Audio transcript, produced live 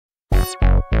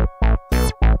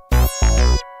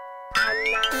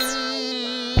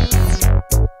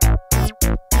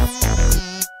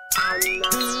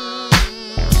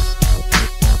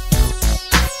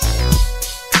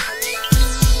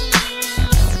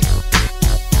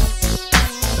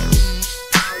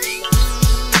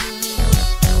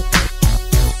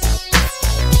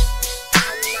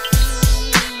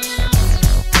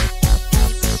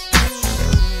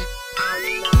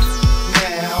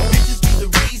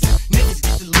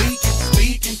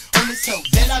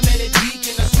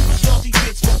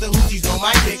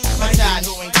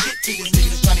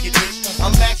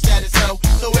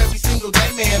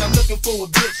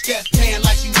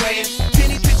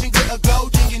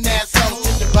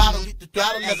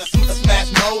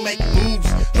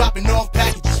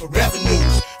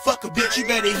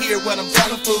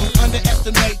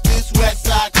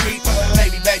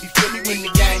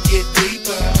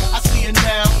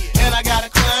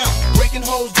kicking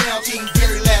hoes down to the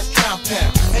very last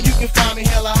compound. And you can find me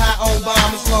hella high on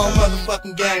bombs, long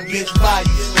motherfucking gang, bitch, body.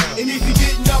 And if you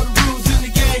didn't know the rules in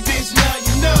the game, bitch, now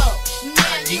you know.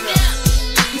 Now you know.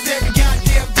 Cause every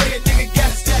goddamn day a nigga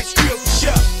gotta stack skill for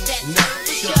sure.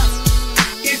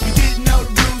 If you didn't know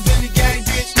the rules in the game,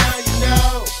 bitch, now you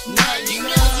know. Now you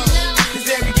know. Cause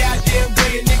every goddamn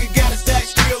day a nigga gotta stack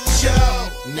skill for sure.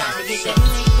 Now you know.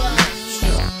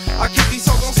 I keep these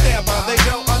hoes on standby, they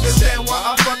don't understand why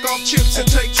I fuck off chips and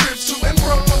take trips to and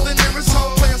from the nearest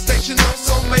home player station. No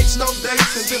soulmates, no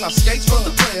dates, and then I skate for the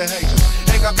player haters.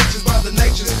 Ain't got bitches by the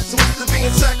natures, so with the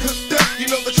being sack hooked up, you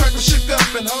know the track was shook up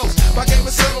and hoes. My game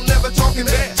is settled, never talking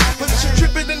bad, but you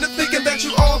tripping into thinking that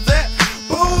you all that.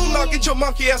 Boom, now get your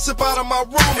monkey ass up out of my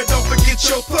room, and don't forget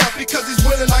your pup, because these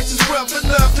winning nights is rough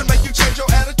enough to make you change your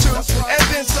attitude. And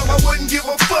then some, I wouldn't give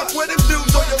a fuck where them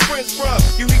dudes or your friends from.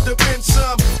 You need to bend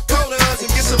some corners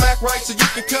and get some act right so you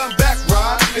can come back,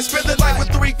 right? And spend the night with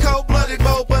 3 cold-blooded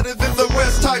more better than the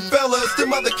rest type fellas.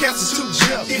 Them other cats is too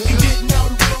jealous. If you didn't know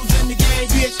the rules in the game,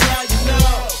 bitch, now you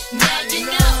know. Now you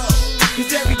know.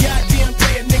 Cause every goddamn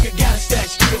day a nigga gotta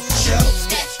stack skill for sure.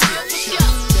 Stack skill for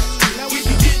sure. Now if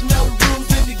you didn't know the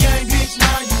rules in the game, bitch,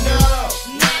 now you know.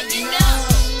 Now you know.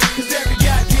 Cause every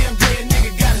goddamn day a nigga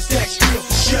gotta stack skill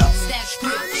for sure. Stack skill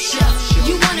for sure.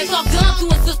 You wanna talk dumb to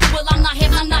a sister? Well, I'm not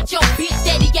him, I'm not your bitch.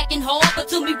 Steady acting hard, but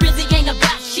to me really ain't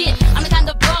about shit. I'm the kind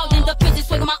of broad in the prison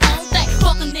swinging my own thing.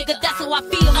 Fuck a nigga, that's how I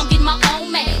feel. I'm getting my own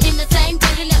man. In the same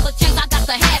way, it never change. I got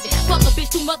to have it. Fuck a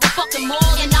bitch too motherfucking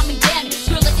more, and I mean damn it.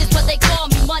 Thriller is what they call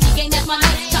me. Money gang, that's my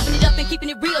name. Chopping it up and keeping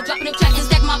it real, dropping them tracks and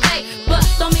stack my pay. But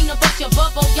don't mean to bust your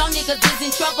bubble. Y'all niggas is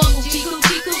in trouble. Chiku,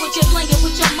 what you playing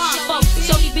with your mind, folks.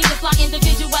 Show you being a fly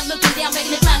individual, looking down,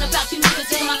 making it sound about you niggas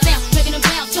to my sound, making them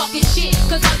bounce, talking shit.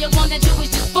 Cause all you wanna do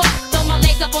is just fuck. Throw my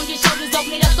legs up on your shoulders,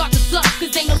 open it up, start to suck.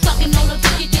 Cause ain't no sucking on no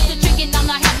ticket, just a drinking. I'm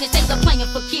not having this, ain't the playing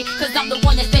for kid. Cause I'm the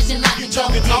one that's specializing. You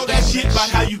talking all that shit about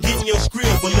how you getting your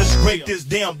script. Well, let's break this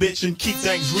down, bitch, and keep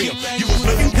things real. You was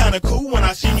looking kinda cool when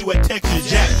I seen you at Texas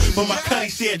Jack, but my cutty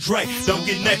said Drake, don't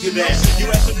get naked at. You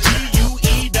had some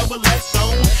G-U-E-double-S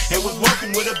on, and was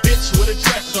working with a bitch with a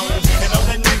dress on. And on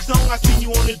that next song, I seen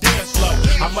you on the dance floor.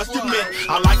 I must admit,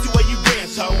 I like the way you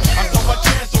dance, ho. I saw my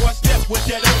chance, so I stepped with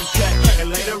that old cut. And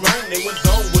later on, it was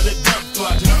on with a dump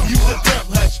fuck. You was a dump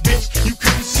hush, bitch, you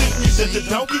couldn't see. Said the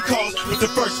donkey calls with the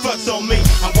first fucks on me.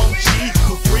 I want cheese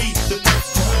for free the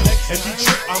first time. If you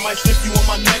trip, I might slip you on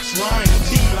my next rhyme.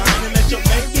 T-line and let your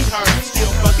baby hurt. Still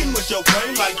fucking with your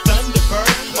brain like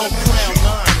Thunderbird on Crown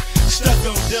 9. Stuck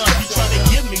on dumb, you tryna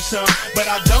give me some, but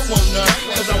I don't want none.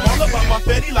 Cause I'm all about my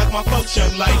Betty like my folks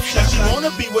young like. If she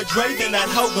wanna be with Dre, then that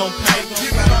hoe gon' pay.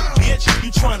 Bitch,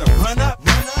 you tryna run up?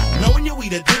 Knowing you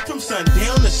eat a dick from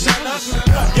sundown to sun up.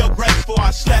 Yo, grace before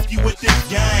I slap you with this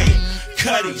game.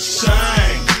 Cuddy,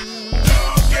 shine.